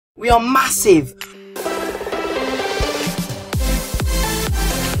We are massive.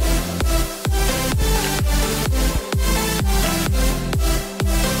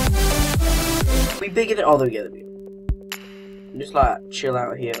 We bigger than... Oh, there we go. Just like chill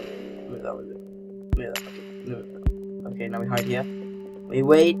out here. Move that way. Move that. Okay. Move that. Okay, now we hide here. We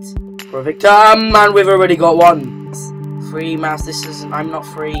wait for a victim, and we've already got one. Free mass. This is. I'm not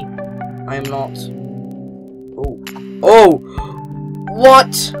free. I am not. Oh. Oh.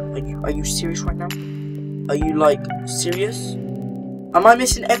 What? Are you serious right now? Are you like serious? Am I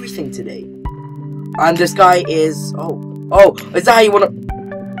missing everything today? And this guy is. Oh. Is that how you wanna?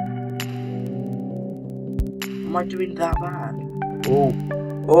 Am I doing that bad? Oh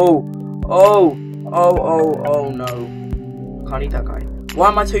no. Can't eat that guy. Why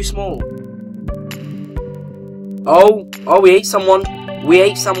am I too small? Oh, we ate someone. We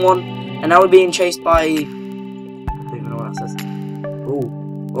ate someone. And now we're being chased by... I don't even know what that says. Oh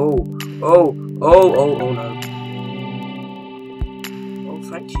no. Oh,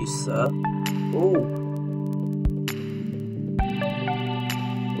 thank you, sir. Oh.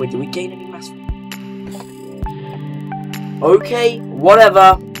 Wait, did we gain any mass? Okay,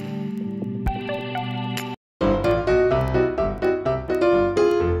 whatever.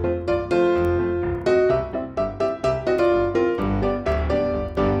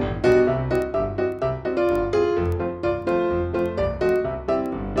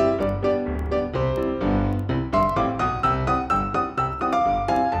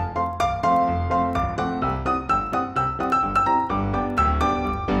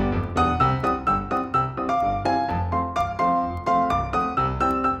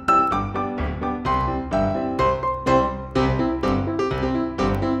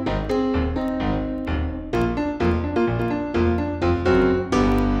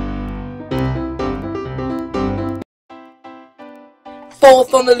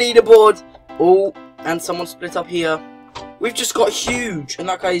 Fourth on the leaderboard. Oh, and someone split up here. We've just got huge, and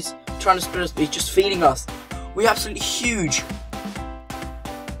that guy's trying to split us, but he's just feeding us. We're absolutely huge.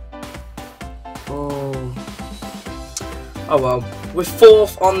 Oh well. We're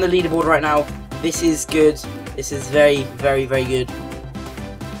fourth on the leaderboard right now. This is good. This is very, very, very good.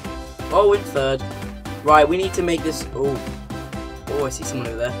 Oh, in third. Right, we need to make this. Oh, I see someone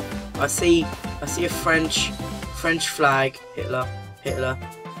over there. I see a French flag. Hitler.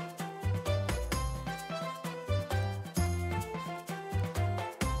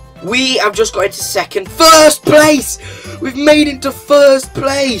 We have just got into first place! We've made it to first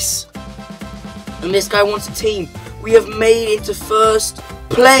place! And this guy wants a team. We have made it to first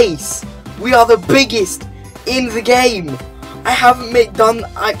place! We are the biggest in the game! I haven't done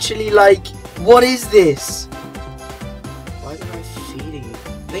actually, like, what is this? Why is I feeding me? I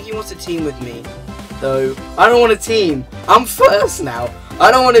think he wants a team with me. Though, I don't want a team. I'm first now.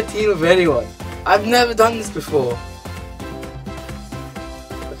 I don't want a team with anyone. I've never done this before.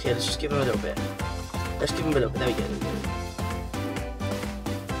 Okay, let's just give him a little bit. Let's give him a little bit. There we go.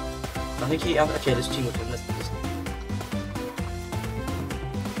 I think he... Okay, let's team with him. Let's do this.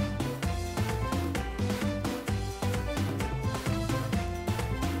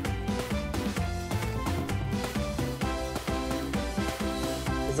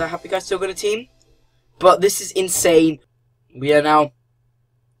 Is that happy guy still got a team? But this is insane. We are now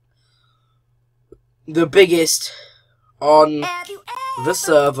the biggest on the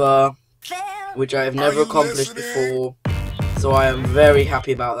server, which I have never accomplished before. So I am very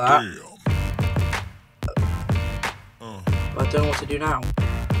happy about that. But I don't know what to do now.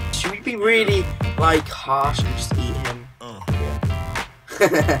 Should we be really, like, harsh and just eat him?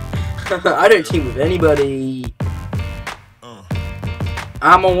 Yeah. I don't team with anybody.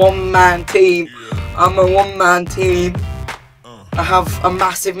 I'm a one-man team. I'm a one-man team. I have a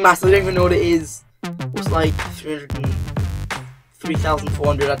massive mass. I don't even know what it is. What's like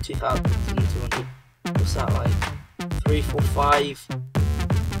 3,400 at 2,200? What's that like? 3, 4, 5.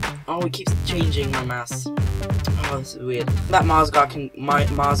 Oh, it keeps changing my mass. Oh, this is weird. That Mars guy can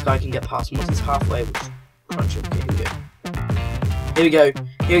get past me once he's halfway. Which crunch it. Okay, here we go.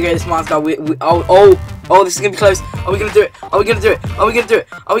 Here we go. This Mars guy. Oh, this is gonna be close. Are we gonna do it? Are we gonna do it? Are we gonna do it?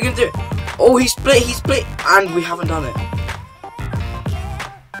 Are we gonna do it? Oh, he split, and we haven't done it.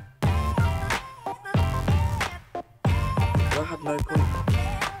 I had no point.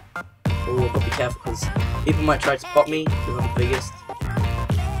 Oh, I've got to be careful because people might try to pop me because I'm the biggest.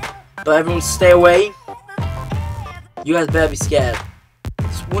 But everyone stay away. You guys better be scared.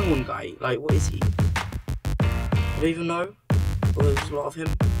 This one guy, like, what is he? I don't even know. Oh, there's a lot of him.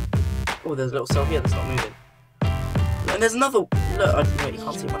 Oh, there's a little cell here that's not moving. And there's another. Look, wait, you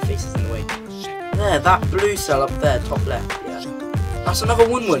can't see my face is in the way. There, that blue cell up there, top left. Yeah. That's another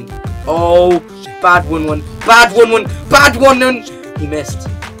 1-1. Oh, bad 1-1. Bad 1-1. Bad 1-1. He missed.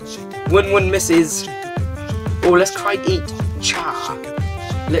 1-1 misses. Oh, let's try eat cha.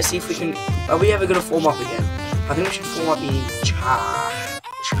 Let's see if we can. Are we ever gonna form up again? I think we should form up eating cha.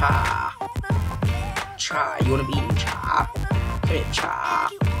 Cha. Cha. You wanna be eating cha? Come here, cha.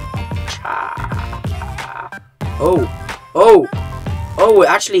 Cha. Oh. Oh. Oh, we're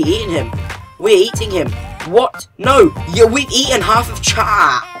actually eating him. We're eating him. What? No. Yeah, we've eaten half of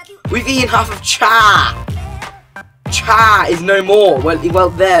cha. We've eaten half of cha. Cha is no more. Well,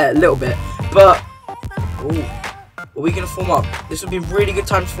 there a little bit, but. Oh. Are we gonna form up? This would be a really good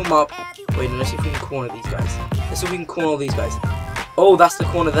time to form up. Wait, no, let's see if we can corner these guys. Let's see if we can corner all these guys. Oh, that's the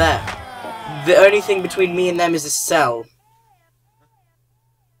corner there. The only thing between me and them is a cell.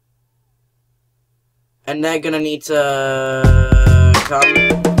 And they're gonna need to come.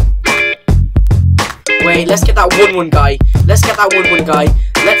 Wait, let's get that 1-1 guy. Let's get that 1-1 guy.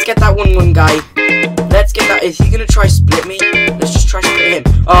 Let's get that 1-1 guy. Let's get that. Is he gonna try split me? Let's just try split him.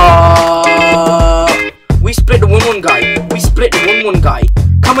 We split the 1-1 guy. We split the 1-1 guy.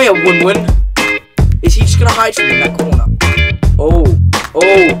 Come here, 1-1. Is he just gonna hide from me in that corner? Oh,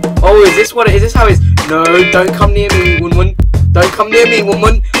 oh, oh, is this what it is? Is this how it is? No, don't come near me, 1-1. Don't come near me,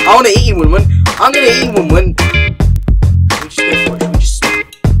 1-1. I wanna eat you, 1-1. I'm gonna eat you, 1-1. Should we just go for it? Should we just...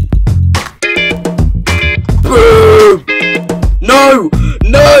 Boom! No!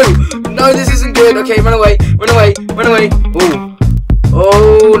 No! No, this isn't good. Okay, run away. Run away. Run away. Oh.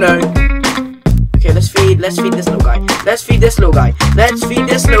 Oh, no. Okay, let's feed this little guy. Let's feed this little guy. Let's feed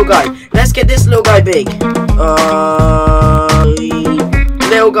this little guy. Let's get this little guy big.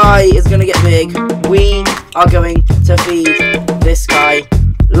 Little guy is gonna get big. We are going to feed this guy.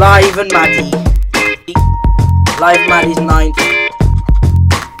 Live and Maddie. Live Maddie's 9th.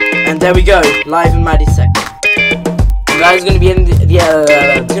 And there we go. Live and Maddie's 2nd. That is going to be the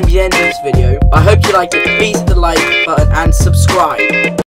end of this video. I hope you liked it. Please hit the like button and subscribe.